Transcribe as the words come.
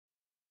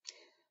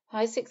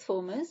Hi, sixth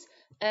formers.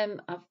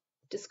 I've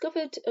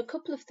discovered a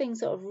couple of things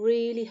that are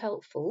really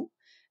helpful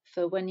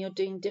for when you're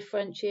doing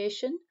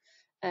differentiation.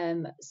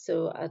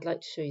 So I'd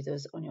like to show you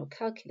those on your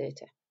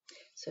calculator.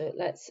 So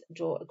let's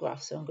draw a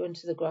graph. So I'm going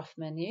to the graph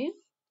menu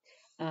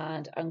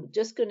and I'm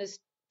just going to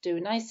do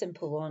a nice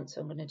simple one.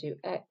 So I'm going to do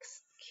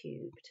x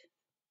cubed.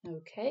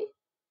 Okay.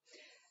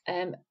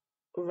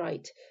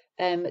 Right.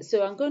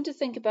 So I'm going to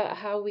think about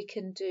how we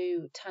can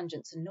do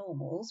tangents and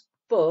normals,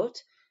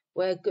 but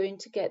we're going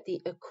to get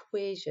the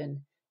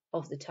equation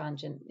of the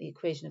tangent, the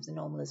equation of the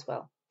normal as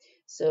well.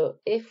 So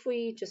if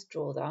we just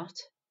draw that,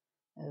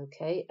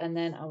 okay, and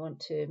then I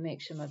want to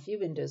make sure my view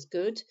window is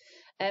good.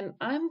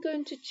 I'm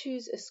going to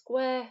choose a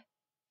square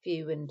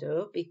view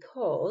window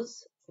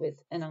because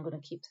and I'm going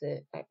to keep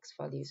the x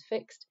values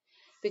fixed,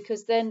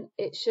 because then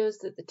it shows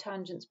that the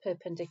tangent's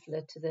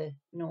perpendicular to the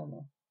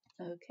normal.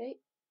 Okay.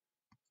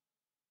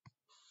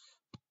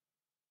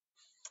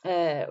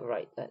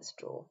 Right, let's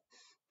draw.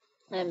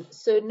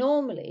 So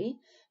normally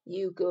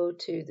you go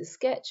to the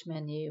sketch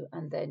menu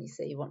and then you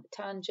say you want a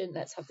tangent.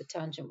 Let's have the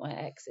tangent where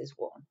x is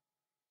 1.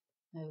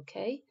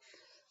 Okay.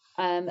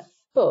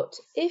 But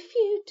if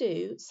you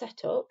do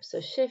setup,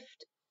 so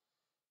shift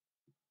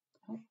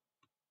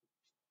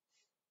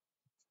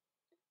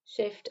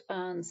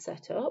and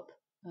setup,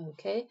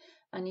 okay,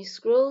 and you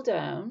scroll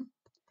down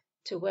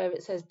to where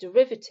it says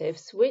derivative,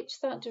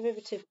 switch that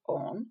derivative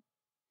on,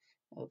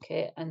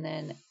 okay, and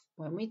then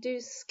when we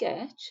do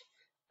sketch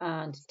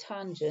and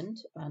tangent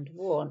and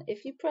 1,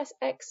 if you press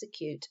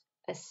execute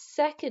a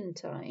second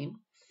time,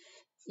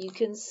 you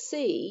can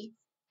see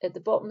at the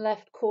bottom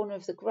left corner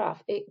of the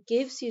graph, it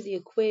gives you the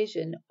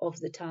equation of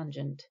the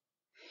tangent.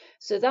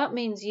 So that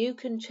means you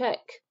can check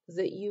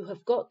that you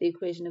have got the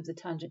equation of the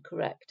tangent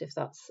correct if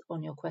that's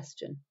on your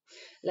question.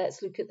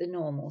 Let's look at the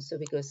normal. So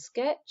we go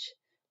sketch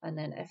and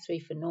then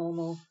F3 for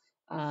normal,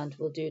 and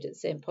we'll do it at the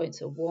same point.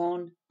 So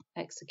 1,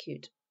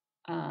 execute,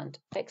 and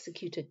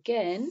execute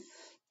again,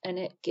 and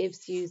it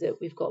gives you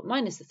that we've got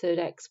minus a third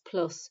x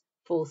plus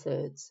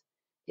 4/3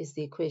 is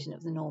the equation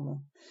of the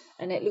normal.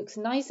 And it looks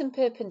nice and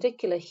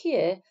perpendicular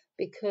here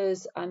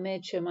because I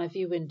made sure my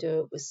view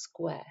window was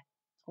square.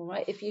 All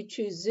right, if you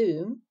choose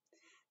zoom,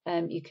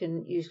 you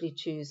can usually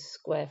choose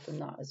square from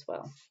that as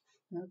well.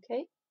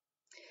 Okay,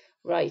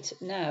 right,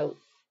 now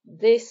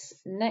this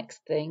next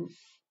thing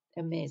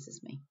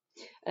amazes me.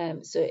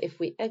 So if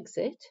we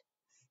exit,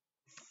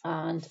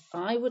 and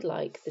I would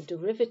like the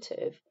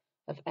derivative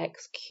of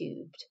x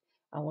cubed,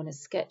 I want to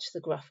sketch the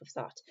graph of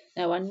that.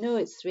 Now I know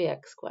it's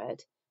 3x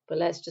squared, but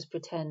let's just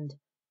pretend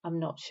I'm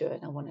not sure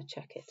and I want to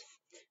check it.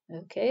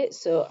 Okay,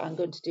 so I'm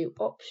going to do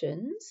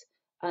options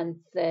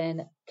and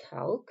then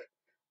calc,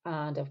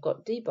 and I've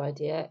got d by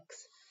dx,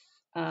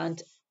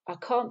 and I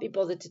can't be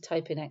bothered to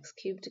type in x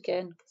cubed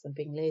again because I'm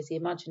being lazy.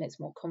 Imagine it's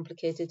more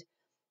complicated.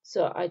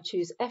 So I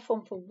choose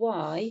F1 for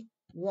y,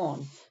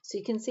 1. So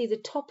you can see the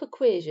top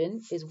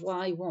equation is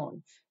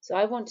y1. So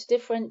I want to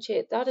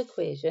differentiate that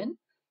equation,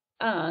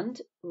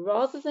 and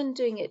rather than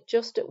doing it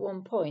just at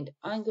one point,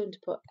 I'm going to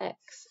put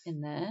x in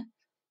there,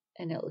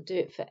 and it'll do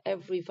it for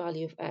every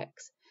value of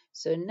x.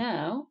 So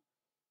now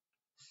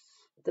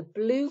the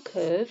blue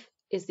curve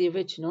is the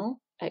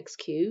original x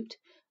cubed,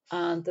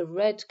 and the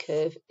red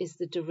curve is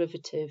the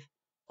derivative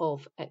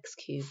of x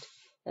cubed.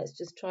 Let's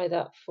just try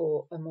that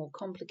for a more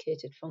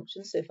complicated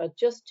function. So if I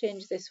just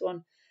change this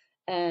one,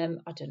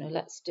 I don't know,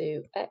 let's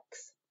do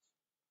x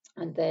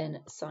and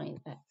then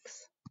sine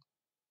x.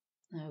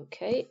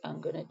 Okay,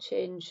 I'm going to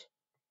change.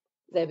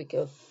 There we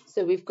go.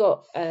 So we've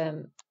got,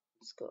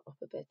 let's go up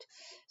a bit.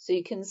 So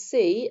you can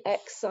see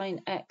x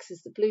sine x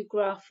is the blue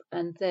graph,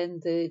 and then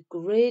the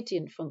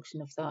gradient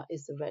function of that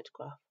is the red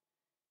graph,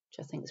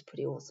 which I think is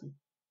pretty awesome.